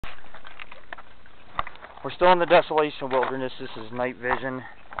We're still in the Desolation Wilderness. This is night vision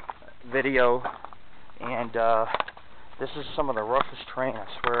video, and this is some of the roughest terrain. I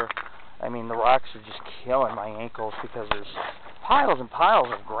swear, I mean, the rocks are just killing my ankles because there's piles and piles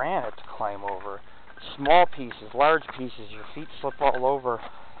of granite to climb over. Small pieces, large pieces, your feet slip all over.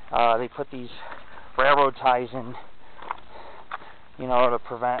 They put these railroad ties in, you know,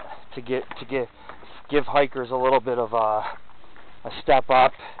 to give hikers a little bit of a step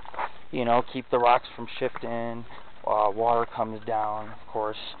up, you know, keep the rocks from shifting. Water comes down, of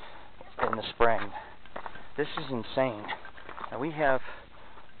course, in the spring. This is insane. And we have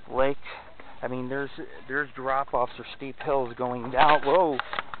lake. I mean, there's drop-offs or steep hills going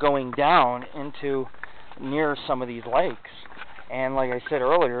down into near some of these lakes. And like I said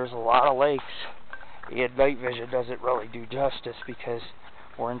earlier, there's a lot of lakes. And night vision doesn't really do justice because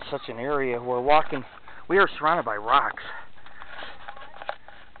we're in such an area. We are surrounded by rocks.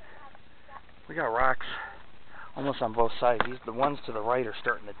 We got rocks almost on both sides. The ones to the right are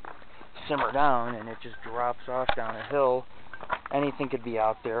starting to simmer down, and it just drops off down a hill. Anything could be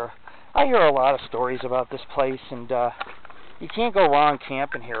out there. I hear a lot of stories about this place, and you can't go wrong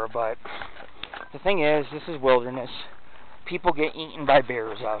camping here, but the thing is, this is wilderness. People get eaten by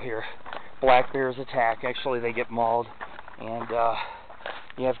bears out here. Black bears attack. Actually, they get mauled, and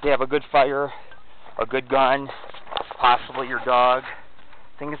you have to have a good fire, a good gun, possibly your dog.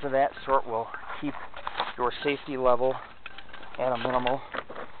 Things of that sort will keep your safety level at a minimal.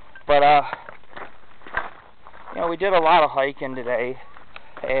 But, you know, we did a lot of hiking today,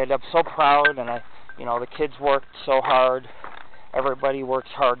 and I'm so proud, and you know, the kids worked so hard. Everybody works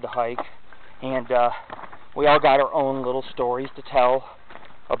hard to hike, and we all got our own little stories to tell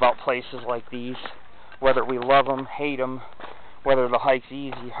about places like these, whether we love them, hate them, whether the hike's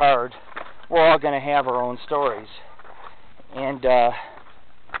easy, hard. We're all going to have our own stories. And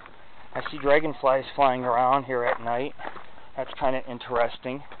I see dragonflies flying around here at night. That's kind of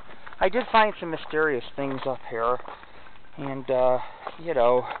interesting. I did find some mysterious things up here, and you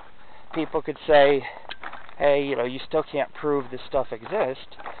know, people could say, hey, you know, you still can't prove this stuff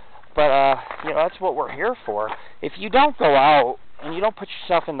exists, but you know, that's what we're here for. If you don't go out and you don't put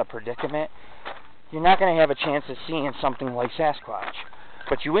yourself in the predicament, you're not going to have a chance of seeing something like Sasquatch.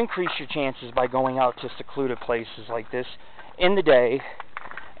 But you increase your chances by going out to secluded places like this in the day,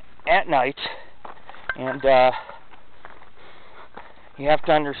 at night, and you have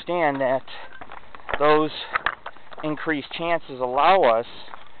to understand that those increased chances allow us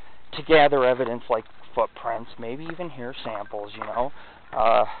to gather evidence like footprints, maybe even hair samples, you know,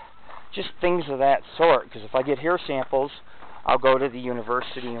 just things of that sort. Because if I get hair samples, I'll go to the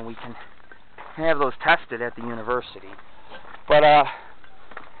university and we can have those tested at the university. But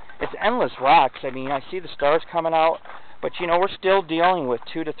it's endless rocks. I mean, I see the stars coming out, but you know, we're still dealing with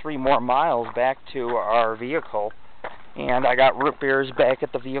 2 to 3 more miles back to our vehicle. And I got root beers back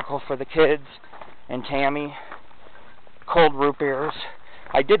at the vehicle for the kids and Tammy. Cold root beers.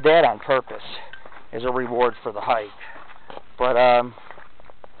 I did that on purpose as a reward for the hike. But and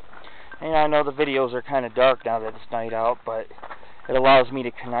I know the videos are kind of dark now that it's night out, but it allows me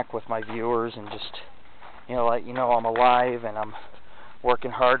to connect with my viewers and just, you know, let you know I'm alive and I'm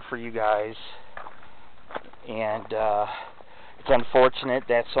working hard for you guys. And it's unfortunate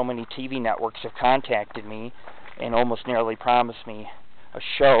that so many TV networks have contacted me and almost nearly promised me a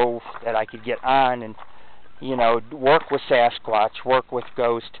show that I could get on and, you know, work with Sasquatch, work with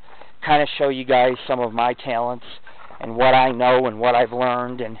Ghost, kind of show you guys some of my talents and what I know and what I've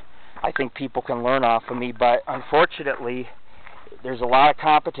learned, and I think people can learn off of me. But unfortunately, there's a lot of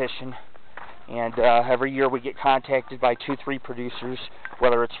competition, and every year we get contacted by 2-3 producers,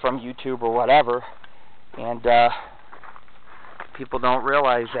 whether it's from YouTube or whatever, and people don't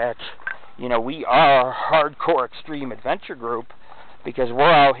realize that, you know, we are a hardcore extreme adventure group because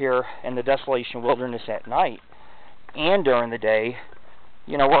we're out here in the Desolation Wilderness at night and during the day.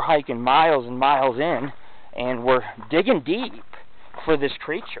 You know, we're hiking miles and miles in, and we're digging deep for this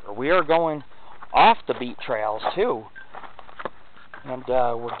creature. We are going off the beat trails too, and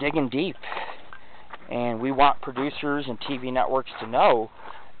we're digging deep. And we want producers and TV networks to know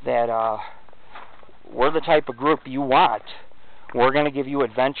that we're the type of group you want. We're going to give you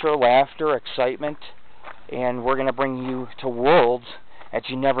adventure, laughter, excitement, and we're going to bring you to worlds that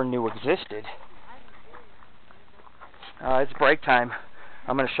you never knew existed. It's break time.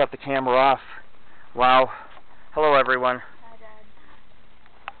 I'm going to shut the camera off. Wow. Hello, everyone. Hi,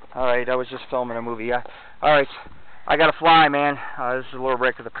 Dad. Alright, I was just filming a movie. Alright, I got to fly, man. This is a little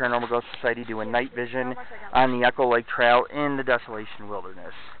break of the Paranormal Ghost Society doing night vision on the Echo Lake Trail in the Desolation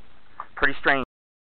Wilderness. Pretty strange.